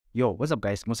Yo, what's up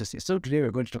guys, Moses here. So today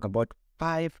we're going to talk about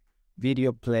 5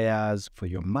 video players for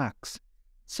your Macs.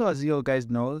 So as you guys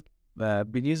know,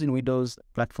 I've been using Windows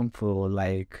platform for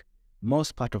like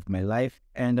most part of my life,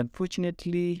 and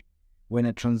unfortunately when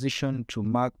I transitioned to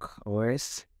Mac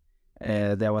OS,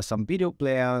 there were some video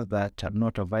players that are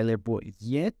not available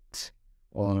yet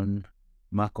on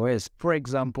Mac OS. For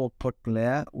example, Port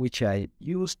Player, which I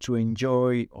used to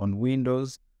enjoy on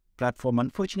Windows platform,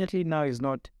 unfortunately now is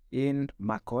not in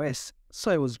macOS.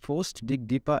 So I was forced to dig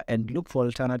deeper and look for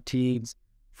alternatives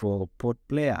for Port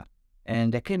Player.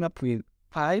 And I came up with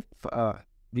 5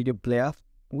 video players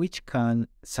which can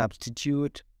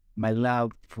substitute my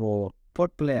love for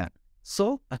Port Player.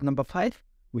 So at number 5,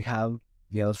 we have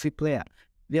VLC Player.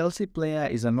 VLC Player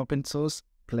is an open source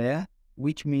player,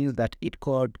 which means that its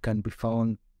code can be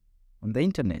found on the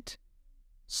internet.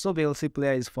 So VLC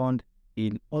Player is found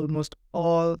in almost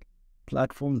all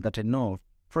platforms that I know of.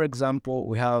 For example,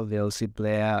 we have VLC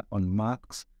Player on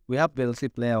Macs, we have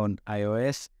VLC Player on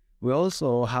iOS, we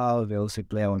also have VLC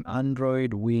Player on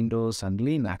Android, Windows, and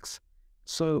Linux.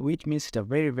 So which means it's a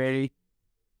very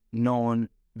known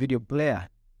video player.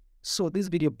 So this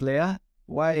video player,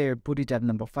 why I put it at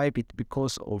number 5, it's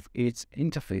because of its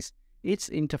interface. Its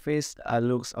interface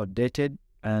looks outdated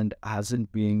and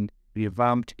hasn't been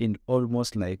revamped in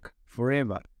almost like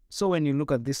forever. So when you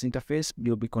look at this interface,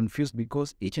 you'll be confused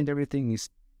because each and everything is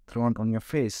thrown on your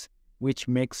face, which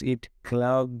makes it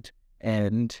clogged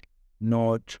and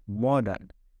not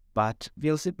modern. But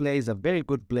VLC Player is a very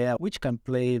good player which can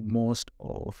play most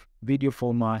of video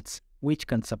formats, which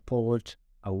can support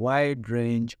a wide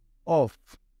range of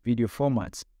video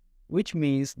formats, which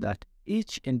means that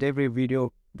each and every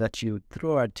video that you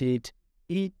throw at it,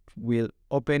 it will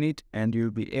open it and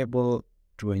you'll be able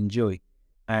to enjoy.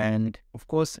 And of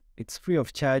course, it's free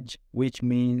of charge, which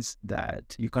means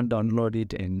that you can download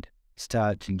it and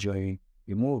start enjoying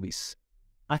your movies.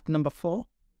 At number 4,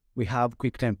 we have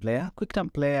QuickTime Player.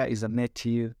 QuickTime Player is a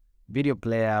native video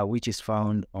player which is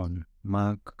found on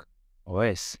Mac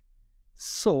OS.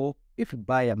 So if you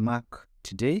buy a Mac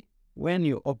today, when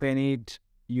you open it,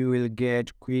 you will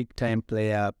get QuickTime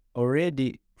Player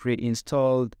already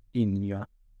pre-installed in your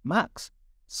Macs.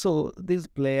 So this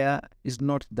player is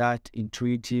not that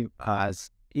intuitive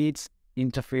as its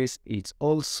interface. It's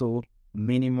also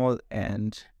minimal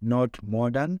and not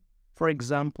modern. For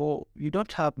example, you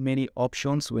don't have many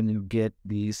options when you get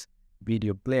this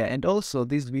video player. And also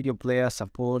this video player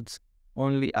supports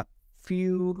only a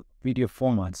few video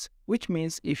formats, which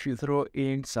means if you throw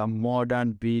in some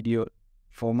modern video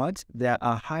formats, there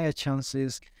are higher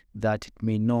chances that it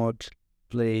may not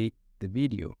play the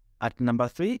video. At number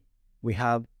 3, we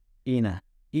have Ina.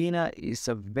 Ina is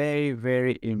a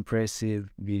very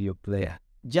impressive video player.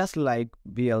 Just like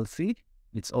VLC,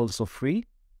 it's also free.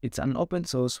 It's an open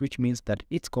source, which means that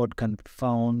its code can be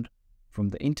found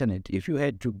from the internet. If you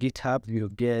head to GitHub, you'll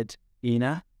get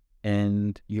Ina,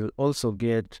 and you'll also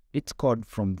get its code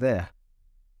from there.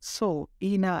 So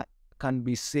Ina can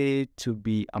be said to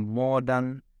be a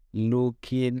modern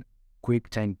looking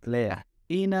QuickTime player.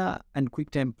 Ina and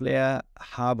QuickTime Player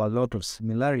have a lot of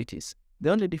similarities. The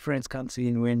only difference comes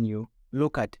in when you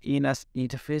look at Ina's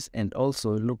interface and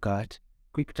also look at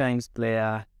QuickTime's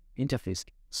player interface.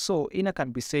 So Ina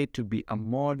can be said to be a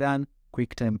modern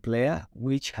QuickTime player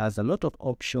which has a lot of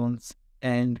options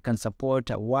and can support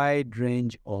a wide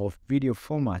range of video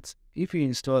formats. If you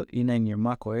install Ina in your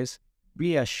macOS,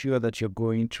 be assured that you're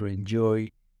going to enjoy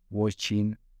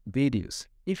watching videos.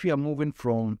 If you are moving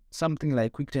from something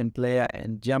like QuickTime Player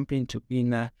and jump into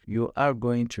Ina, you are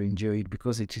going to enjoy it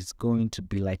because it is going to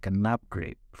be like an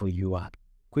upgrade for your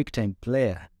QuickTime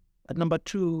Player. At number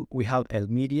 2, we have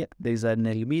Elmedia. There's an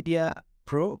Elmedia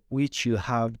Pro which you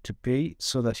have to pay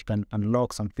so that you can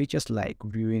unlock some features like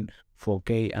viewing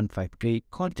 4K and 5K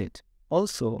content.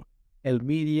 Also,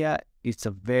 Elmedia is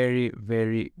a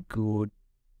very good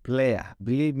player.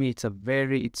 Believe me,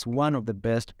 it's one of the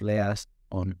best players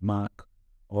on Mac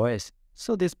OS.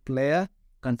 So this player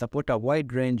can support a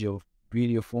wide range of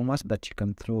video formats that you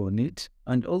can throw on it.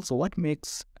 And also what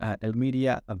makes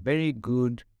Elmedia a very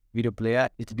good video player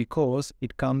is because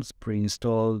it comes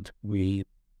pre-installed with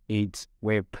its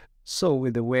web. So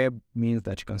with the web means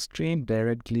that you can stream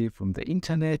directly from the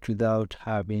internet without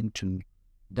having to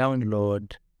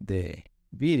download the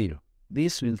video.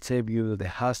 This will save you the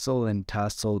hassle and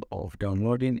tussle of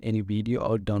downloading any video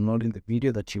or downloading the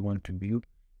video that you want to view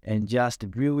and just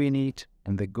viewing it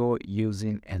and the go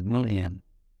using Elmedia.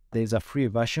 There's a free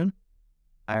version,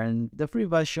 and the free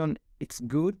version, it's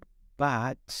good,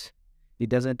 but it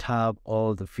doesn't have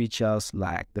all the features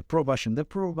like the pro version. The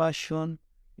pro version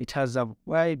It has a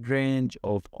wide range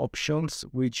of options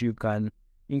which you can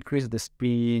increase the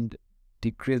speed,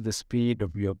 decrease the speed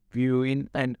of your viewing,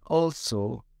 and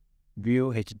also view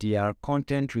HDR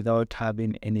content without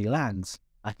having any lags.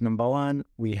 At number 1,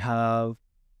 we have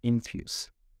Infuse.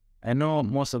 I know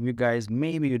most of you guys,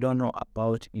 maybe you don't know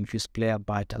about Infuse Player,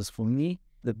 but as for me,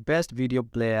 the best video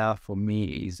player for me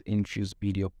is Infuse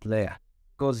Video Player.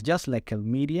 Because just like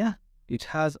Elmedia, it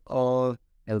has all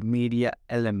Elmedia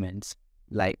elements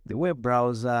like the web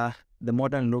browser, the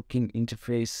modern looking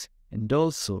interface, and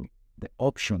also the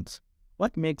options.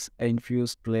 What makes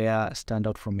Infuse Player stand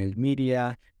out from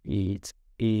Elmedia is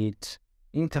its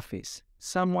interface.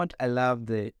 Somewhat I love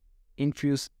the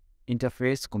Infuse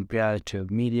interface compared to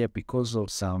Elmedia because of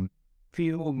some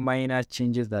few minor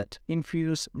changes that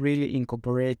Infuse really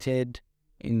incorporated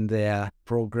in their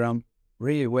program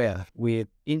really well. With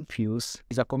Infuse,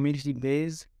 it's a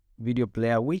community-based video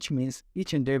player, which means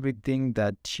each and everything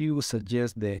that you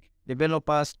suggest the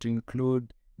developers to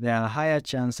include, there are higher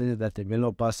chances that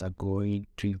developers are going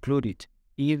to include it.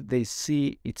 If they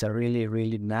see it's a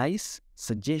really nice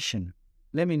suggestion,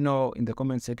 let me know in the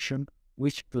comment section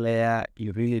which player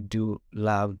you really do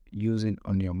love using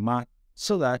on your Mac,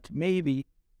 so that maybe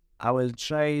I will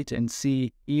try it and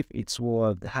see if it's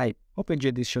worth the hype. Hope you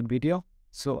enjoyed this short video.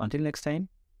 So until next time,